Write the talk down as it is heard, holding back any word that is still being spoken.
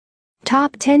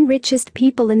Top 10 richest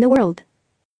people in the world.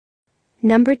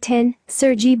 Number 10,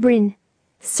 Sergey Brin.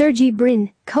 Sergey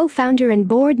Brin, co-founder and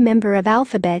board member of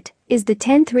Alphabet, is the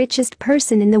 10th richest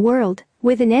person in the world,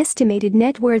 with an estimated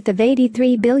net worth of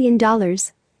 $83 billion.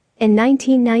 In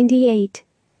 1998,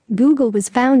 Google was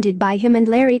founded by him and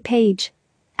Larry Page.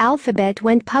 Alphabet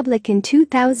went public in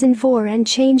 2004 and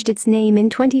changed its name in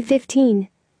 2015.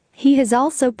 He has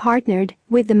also partnered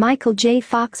with the Michael J.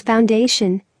 Fox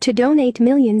Foundation to donate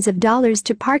millions of dollars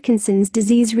to Parkinson's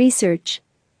disease research.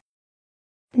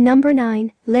 Number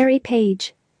 9, Larry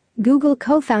Page. Google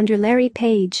co-founder Larry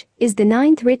Page is the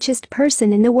 9th richest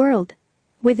person in the world,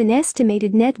 with an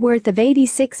estimated net worth of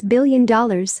 $86 billion.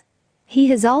 He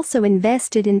has also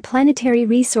invested in Planetary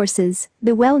Resources,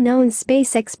 the well-known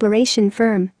space exploration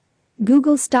firm.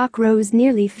 Google stock rose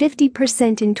nearly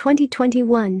 50% in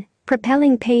 2021,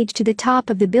 propelling Page to the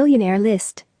top of the billionaire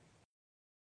list.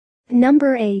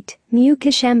 Number 8,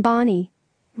 Mukesh Ambani.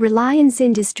 Reliance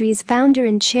Industries founder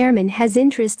and chairman has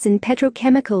interests in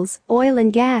petrochemicals, oil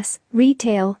and gas,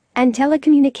 retail, and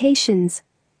telecommunications.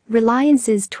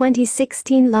 Reliance's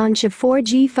 2016 launch of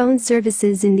 4G phone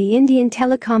services in the Indian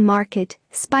telecom market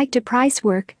spiked a price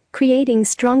war, creating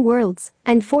strong worlds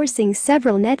and forcing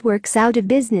several networks out of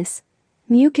business.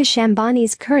 Mukesh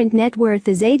Ambani's current net worth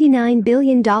is $89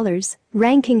 billion,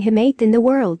 ranking him 8th in the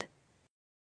world.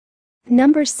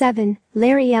 Number 7,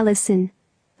 Larry Ellison.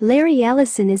 Larry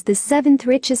Ellison is the 7th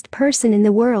richest person in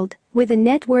the world, with a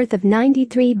net worth of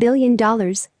 $93 billion,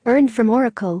 earned from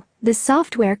Oracle, the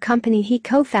software company he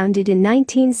co-founded in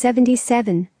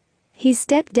 1977. He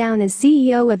stepped down as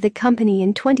CEO of the company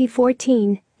in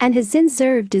 2014 and has since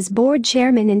served as board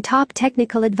chairman and top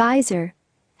technical advisor.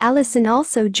 Ellison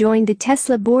also joined the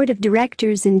Tesla board of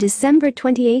directors in December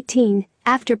 2018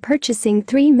 after purchasing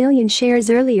 3 million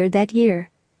shares earlier that year.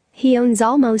 He owns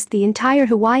almost the entire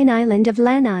Hawaiian island of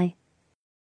Lanai.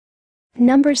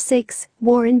 Number 6,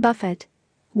 Warren Buffett.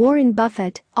 Warren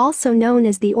Buffett, also known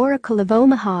as the Oracle of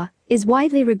Omaha, is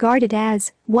widely regarded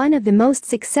as one of the most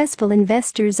successful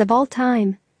investors of all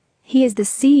time. He is the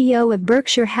CEO of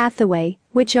Berkshire Hathaway,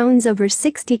 which owns over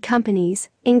 60 companies,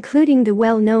 including the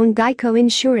well-known Geico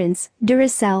Insurance,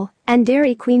 Duracell, and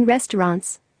Dairy Queen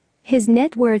restaurants. His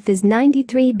net worth is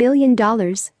 $93 billion,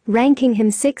 ranking him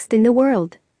 6th in the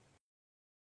world.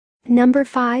 Number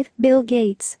 5, Bill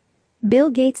Gates. Bill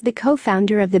Gates, the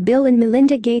co-founder of the Bill and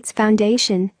Melinda Gates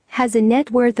Foundation, has a net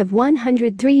worth of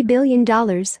 $103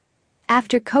 billion.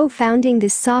 After co-founding the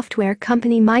software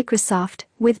company Microsoft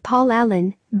with Paul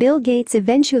Allen, Bill Gates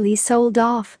eventually sold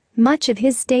off much of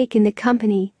his stake in the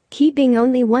company, keeping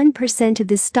only 1% of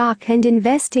the stock and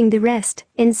investing the rest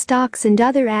in stocks and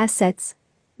other assets.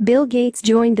 Bill Gates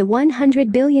joined the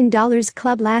 $100 billion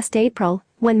club last April,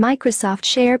 when Microsoft's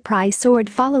share price soared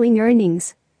following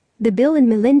earnings. The Bill and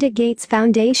Melinda Gates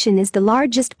Foundation is the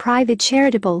largest private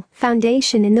charitable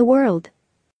foundation in the world.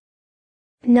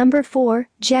 Number 4,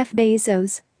 Jeff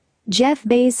Bezos. Jeff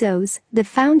Bezos, the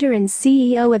founder and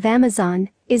CEO of Amazon,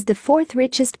 is the 4th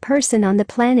richest person on the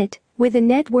planet, with a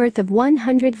net worth of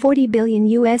 $140 billion.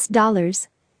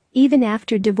 Even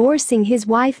after divorcing his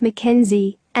wife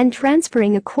Mackenzie and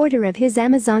transferring a quarter of his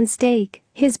Amazon stake,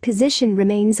 his position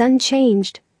remains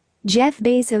unchanged. Jeff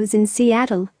Bezos in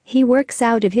Seattle, he works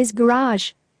out of his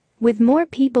garage. With more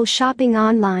people shopping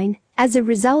online as a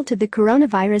result of the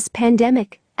coronavirus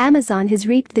pandemic, Amazon has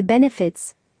reaped the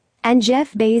benefits. And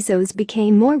Jeff Bezos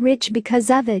became more rich because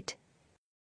of it.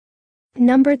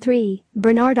 Number 3,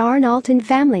 Bernard Arnault and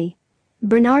family.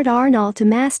 Bernard Arnault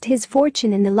amassed his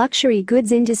fortune in the luxury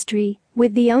goods industry,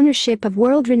 with the ownership of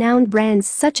world-renowned brands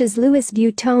such as Louis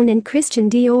Vuitton and Christian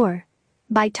Dior.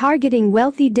 By targeting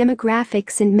wealthy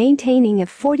demographics and maintaining a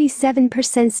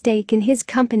 47% stake in his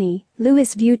company,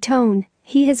 Louis Vuitton,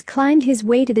 he has climbed his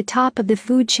way to the top of the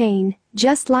food chain,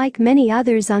 just like many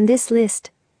others on this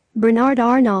list. Bernard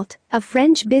Arnault, a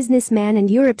French businessman and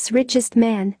Europe's richest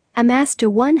man, amassed a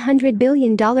 $100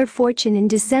 billion fortune in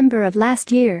December of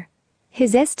last year.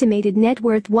 His estimated net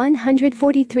worth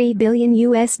 $143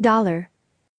 billion.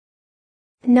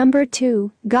 Number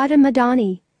 2, Gautam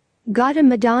Adani.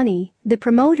 Gautam Adani, the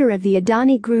promoter of the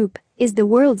Adani Group, is the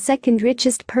world's 2nd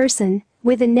richest person,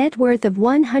 with a net worth of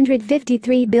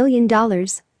 $153 billion.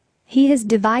 He has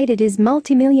divided his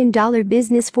multi-million-dollar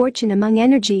business fortune among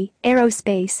energy,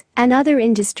 aerospace, and other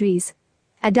industries.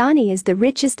 Adani is the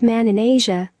richest man in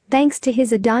Asia, thanks to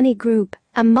his Adani Group,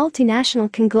 a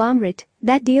multinational conglomerate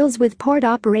that deals with port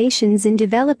operations and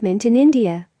development in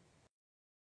India.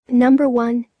 Number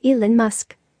 1, Elon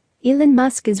Musk. Elon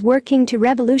Musk is working to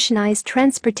revolutionize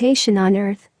transportation on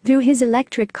Earth through his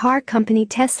electric car company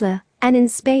Tesla and in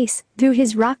space through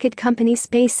his rocket company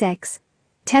SpaceX.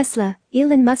 Tesla,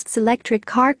 Elon Musk's electric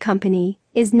car company,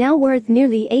 is now worth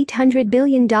nearly $800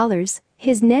 billion.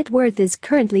 His net worth is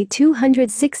currently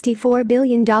 $264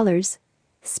 billion.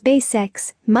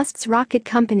 SpaceX, Musk's rocket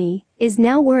company, is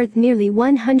now worth nearly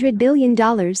 $100 billion.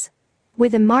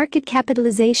 With a market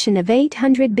capitalization of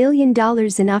 $800 billion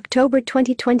in October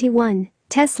 2021,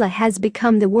 Tesla has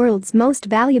become the world's most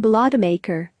valuable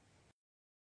automaker.